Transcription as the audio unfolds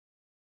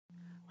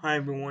Hi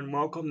everyone,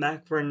 welcome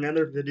back for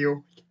another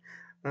video.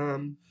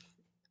 Um,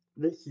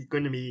 this is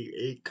going to be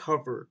a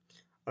cover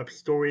of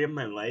Story of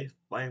My Life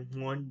by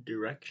One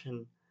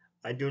Direction.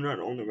 I do not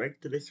own the right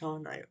to this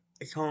song. I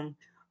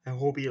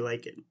hope you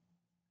like it.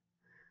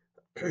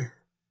 Here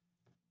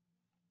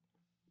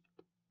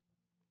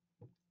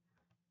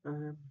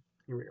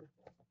we go.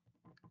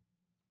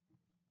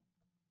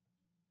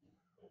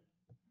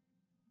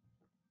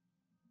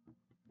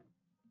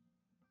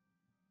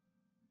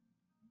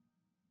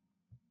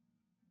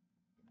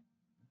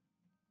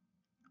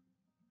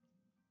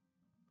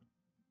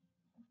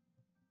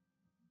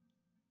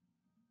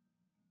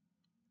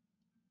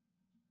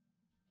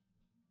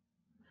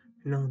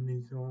 None of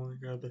these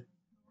songs are the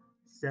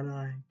that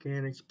I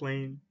can't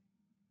explain.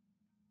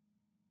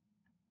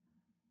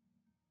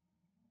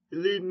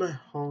 You leave my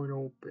heart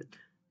open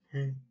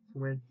and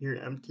when you're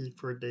empty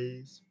for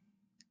days.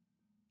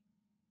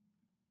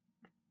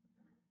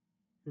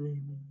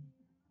 Leave me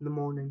in the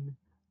morning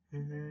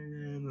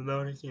and the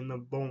darkness in the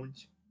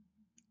bones.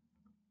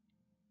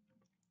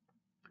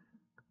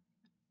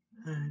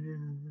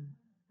 And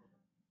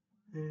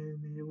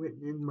it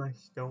written in my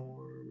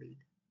story.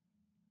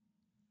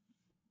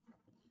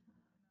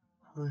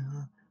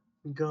 I'm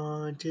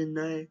gone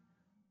tonight.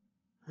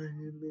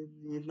 I'm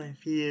in my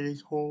feet is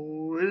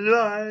whole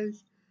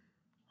lies.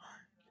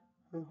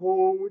 I'm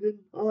holding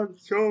on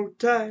so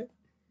tight.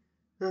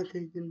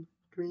 Nothing can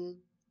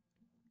dream.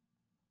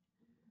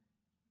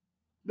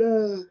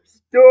 The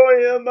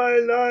story of my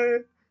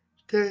life.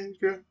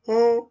 Take her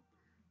home.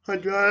 I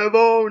drive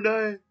all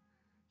night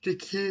to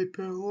keep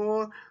her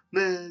warm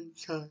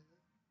inside.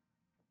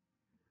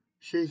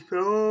 She's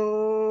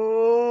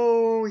frozen.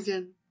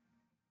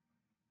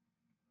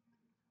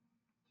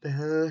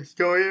 The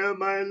story of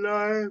my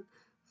life.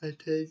 I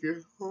take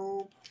her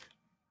home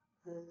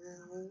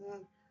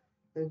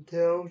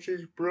until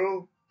she's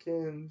broken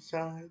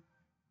inside.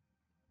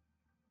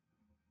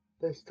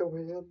 The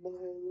story of my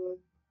life.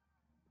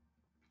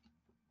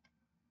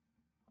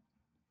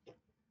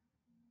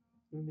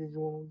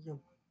 Individuals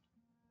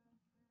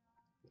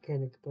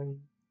can't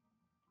explain.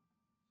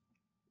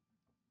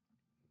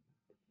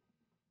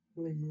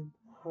 Leave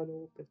heart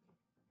open.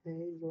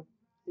 Angel,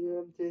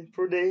 empty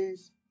for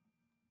days.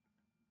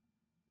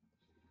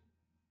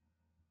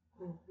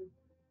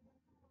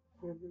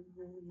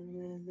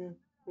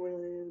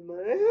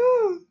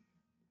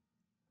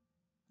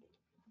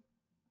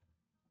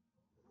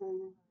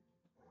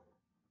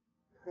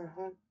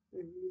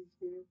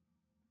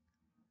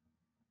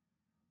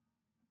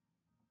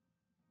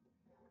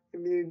 If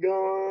you're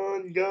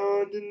gone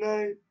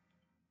tonight,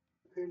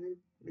 and it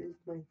makes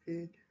my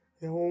feet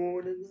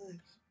holding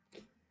nice.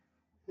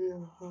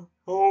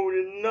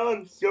 Holding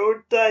on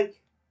so tight,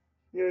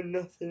 you're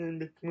nothing in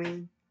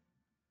between.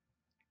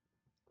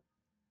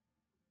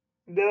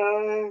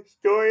 The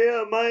story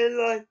of my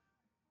life,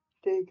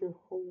 take her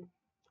home,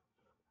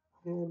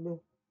 and the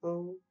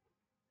home,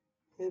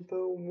 and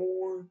the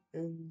warm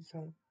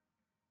inside.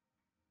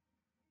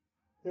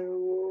 The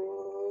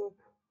war,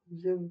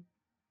 the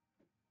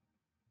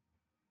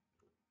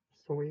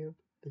story of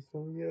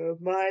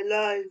my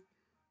life,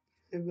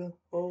 in the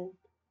home,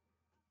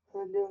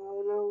 and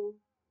alone,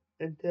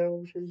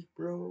 until she's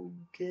broken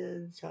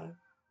inside.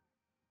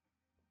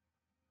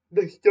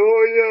 The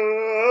story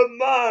of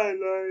my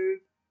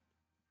life,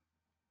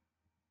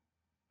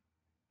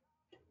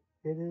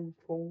 it is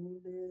falling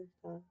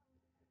inside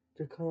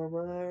to come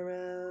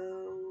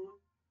around.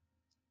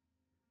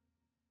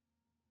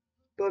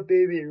 But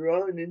baby,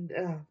 running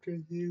after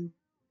you,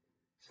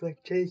 it's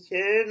like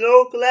chasing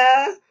low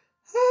clouds.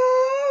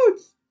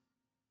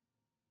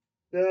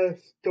 The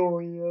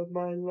story of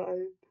my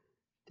life,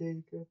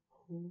 take her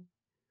home.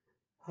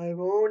 I'm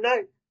all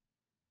night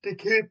to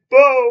keep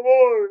her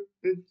warm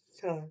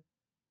inside.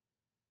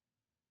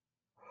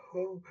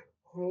 Oh,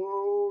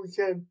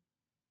 yeah.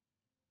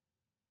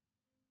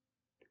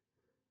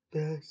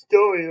 The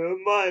story of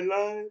my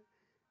life,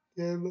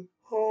 never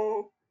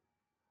home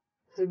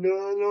and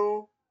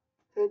alone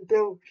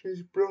until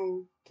she's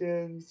broken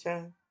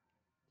inside.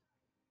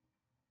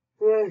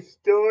 The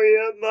story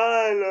of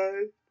my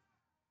life,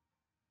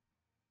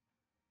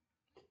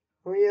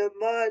 story of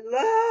my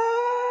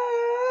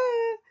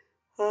life.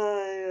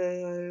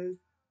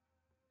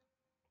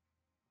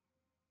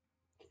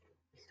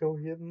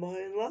 Story of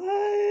my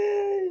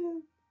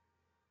life.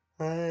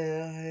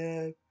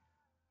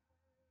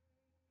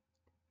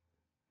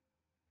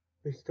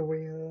 The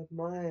story of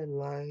my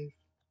life.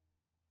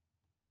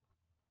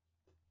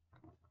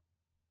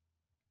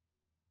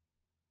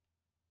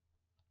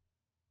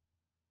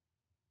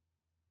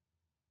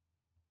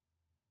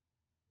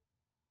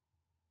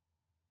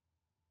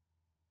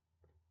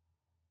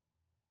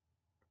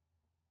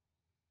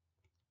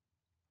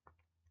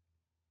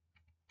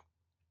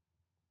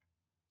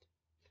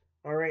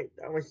 Alright,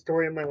 that was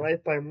Story of My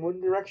Life by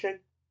One Direction.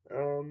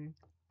 I'm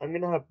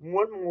gonna have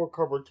one more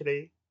cover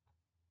today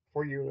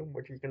for you,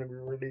 which is gonna be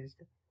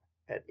released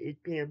at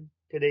 8 p.m.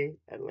 today,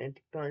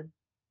 Atlantic time,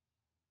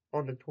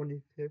 on the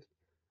 25th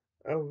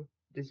of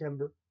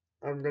December.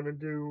 I'm gonna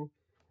do,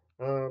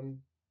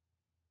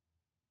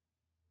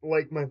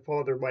 Like My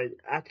Father by,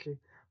 actually,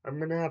 I'm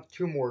gonna have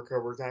two more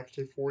covers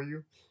actually for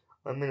you.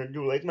 I'm gonna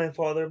do Like My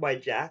Father by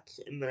Jax,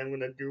 and then I'm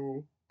gonna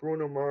do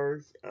Bruno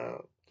Mars,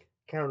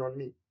 Count on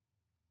Me.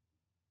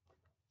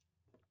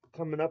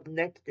 Coming up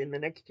next in the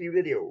next few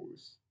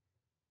videos.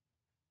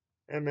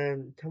 And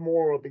then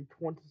tomorrow, the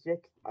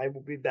 26th, I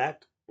will be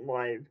back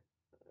live,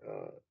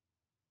 uh,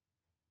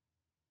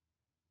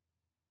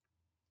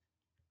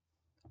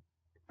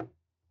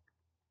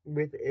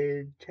 with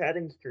a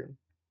chatting stream.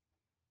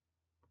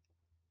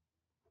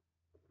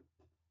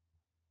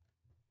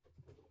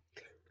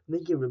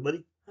 Thank you,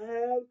 everybody.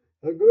 Have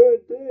a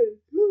good day.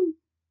 Woo.